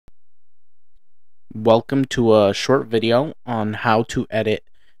Welcome to a short video on how to edit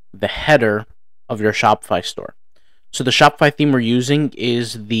the header of your Shopify store. So the Shopify theme we're using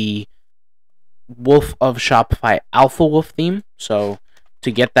is the Wolf of Shopify Alpha Wolf theme. So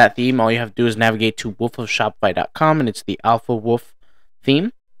to get that theme, all you have to do is navigate to wolfofshopify.com, and it's the Alpha Wolf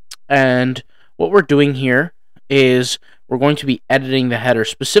theme. And what we're doing here is we're going to be editing the header.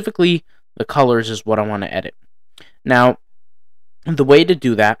 Specifically, the colors is what I want to edit. Now, the way to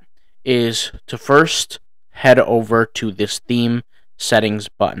do that is to first head over to this theme settings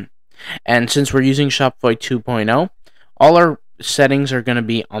button. And since we're using Shopify 2.0, all our settings are going to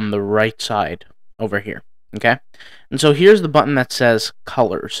be on the right side over here. Okay? And so here's the button that says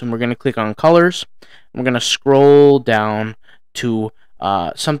colors. And we're going to click on colors. And we're going to scroll down to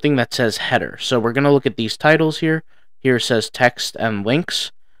something that says header. So we're going to look at these titles here. Here it says text and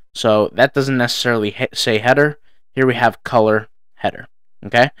links. So that doesn't necessarily say header. Here we have color header.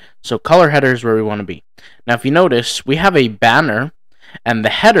 Okay, so color header is where we want to be. Now, if you notice, we have a banner, and the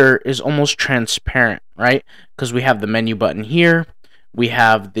header is almost transparent, right? Because we have the menu button here, we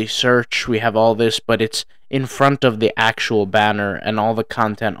have the search, we have all this, but it's in front of the actual banner and all the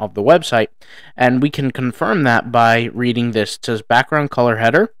content of the website. And we can confirm that by reading this. It says background color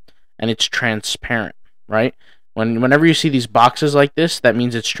header, and it's transparent, right? Whenever you see these boxes like this, that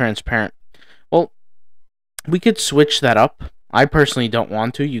means it's transparent. Well, we could switch that up. I personally don't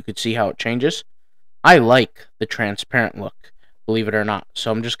want to. You could see how it changes. I like the transparent look, believe it or not.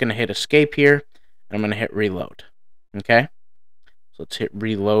 So I'm just going to hit escape here, and I'm going to hit reload. Okay? So let's hit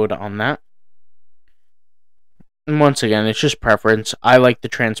reload on that. And once again, it's just preference. I like the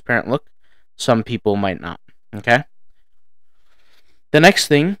transparent look. Some people might not. Okay? The next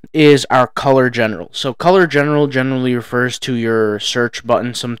thing is our color general. So color general generally refers to your search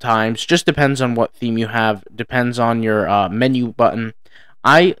button sometimes. Just depends on what theme you have. Depends on your menu button.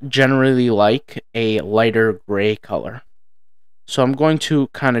 I generally like a lighter gray color. So I'm going to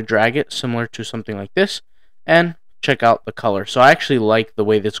kind of drag it similar to something like this and check out the color. So I actually like the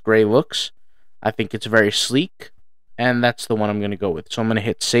way this gray looks. I think it's very sleek, and that's the one I'm going to go with. So I'm going to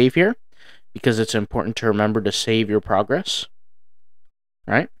hit save here because it's important to remember to save your progress.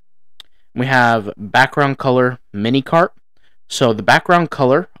 Right? We have background color mini cart. So the background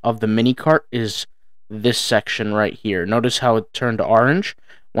color of the mini cart is this section right here. Notice how it turned orange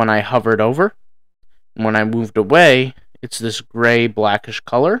when I hovered over. And when I moved away, it's this gray blackish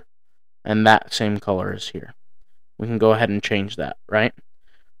color, and that same color is here. We can go ahead and change that, right?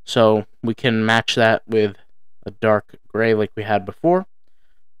 So we can match that with a dark gray like we had before,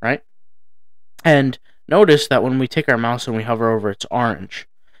 right? And notice that when we take our mouse and we hover over, it's orange.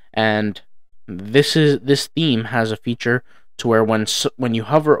 And this theme has a feature to where when you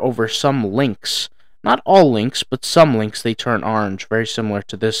hover over some links, not all links, but some links, they turn orange, very similar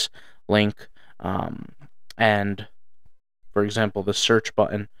to this link. And for example, the search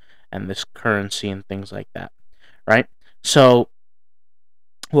button and this currency and things like that, right? So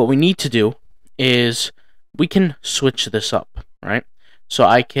what we need to do is we can switch this up, right? So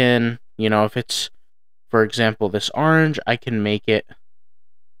I can, if it's, for example, this orange, I can make it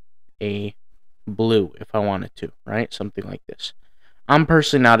a blue if I wanted to, right? Something like this. I'm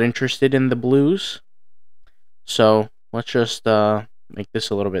personally not interested in the blues, so let's just make this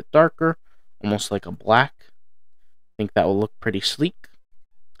a little bit darker, almost like a black. I think that will look pretty sleek,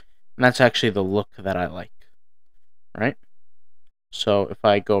 and that's actually the look that I like, right? So if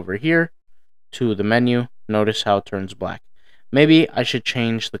I go over here to the menu, notice how it turns black. Maybe I should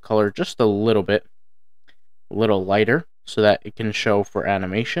change the color just a little bit, a little lighter, so that it can show for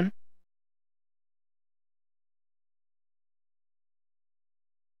animation.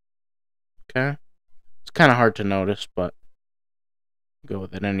 Okay, it's kind of hard to notice, but go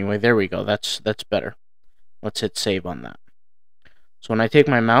with it anyway. There we go. That's better. Let's hit save on that. So when I take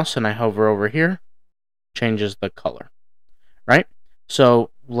my mouse and I hover over here, changes the color, right?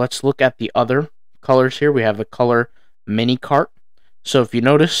 So let's look at the other colors here. We have the color mini cart. So if you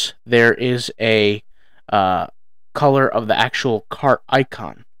notice, there is a color of the actual cart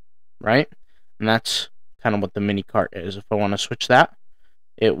icon, right? And that's kind of what the mini cart is. If I want to switch that,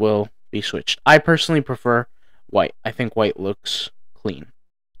 it will be switched. I personally prefer white. I think white looks clean.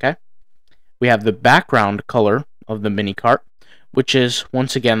 Okay? We have the background color of the mini cart, which is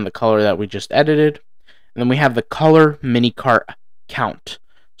once again the color that we just edited. And then we have the color mini cart count.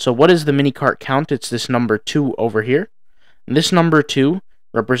 So what is the mini cart count? It's this number 2 over here. And this number 2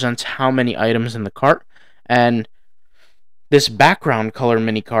 represents how many items in the cart, and this background color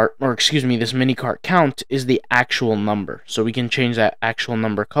mini cart, or excuse me, this mini cart count is the actual number. So we can change that actual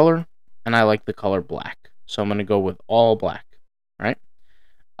number color, and I like the color black. So I'm going to go with all black, right?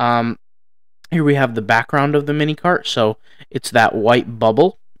 Here we have the background of the mini cart. So it's that white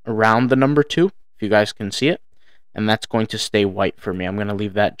bubble around the number 2, if you guys can see it. And that's going to stay white for me. I'm going to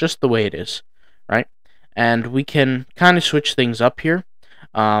leave that just the way it is, right? And we can kind of switch things up here.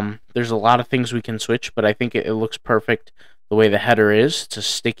 There's a lot of things we can switch, but I think it looks perfect the way the header is. It's a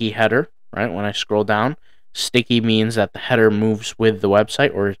sticky header, right? When I scroll down, sticky means that the header moves with the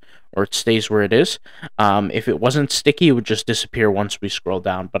website, or it stays where it is. If it wasn't sticky, it would just disappear once we scroll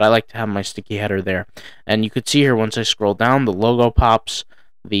down, but I like to have my sticky header there. And you could see here, once I scroll down, the logo pops,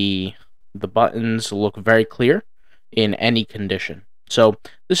 the buttons look very clear in any condition. So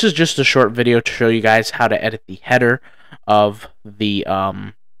this is just a short video to show you guys how to edit the header of the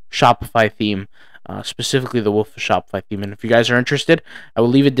Shopify theme, specifically the Wolf of Shopify theme. And if you guys are interested, I will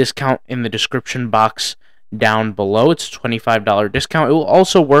leave a discount in the description box down below. It's a $25 discount. It will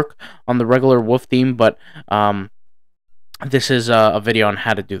also work on the regular Wolf theme, but this is a video on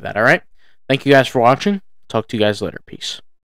how to do that. All right. Thank you guys for watching. Talk to you guys later. Peace.